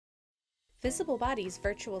Visible Body's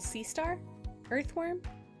virtual sea star, earthworm,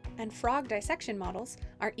 and frog dissection models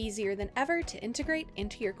are easier than ever to integrate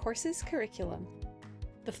into your course's curriculum.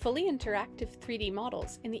 The fully interactive 3D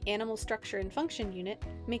models in the Animal Structure and Function unit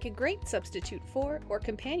make a great substitute for or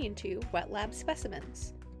companion to wet lab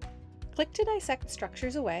specimens. Click to dissect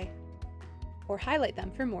structures away, or highlight them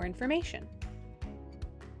for more information.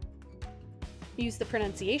 Use the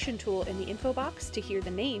pronunciation tool in the info box to hear the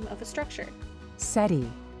name of a structure. SETI.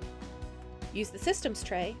 Use the Systems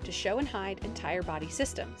tray to show and hide entire body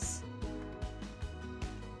systems.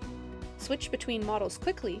 Switch between models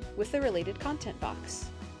quickly with the related content box.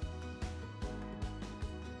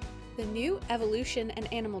 The new Evolution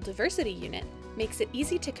and Animal Diversity unit makes it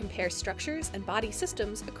easy to compare structures and body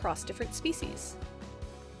systems across different species.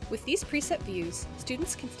 With these preset views,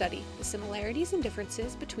 students can study the similarities and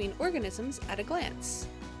differences between organisms at a glance.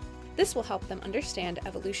 This will help them understand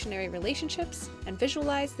evolutionary relationships and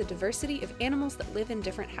visualize the diversity of animals that live in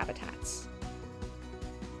different habitats.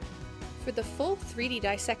 For the full 3D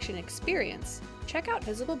dissection experience, check out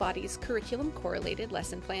Visible Body's curriculum-correlated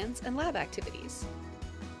lesson plans and lab activities.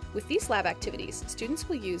 With these lab activities, students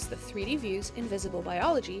will use the 3D views in Visible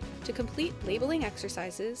Biology to complete labeling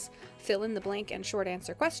exercises, fill in the blank and short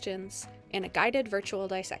answer questions, and a guided virtual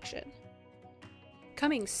dissection.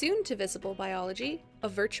 Coming soon to Visible Biology, a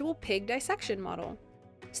virtual pig dissection model.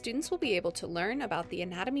 Students will be able to learn about the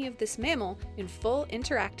anatomy of this mammal in full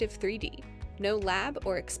interactive 3D. No lab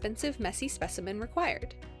or expensive messy specimen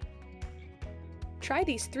required. Try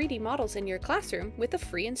these 3D models in your classroom with a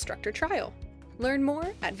free instructor trial. Learn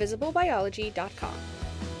more at visiblebiology.com.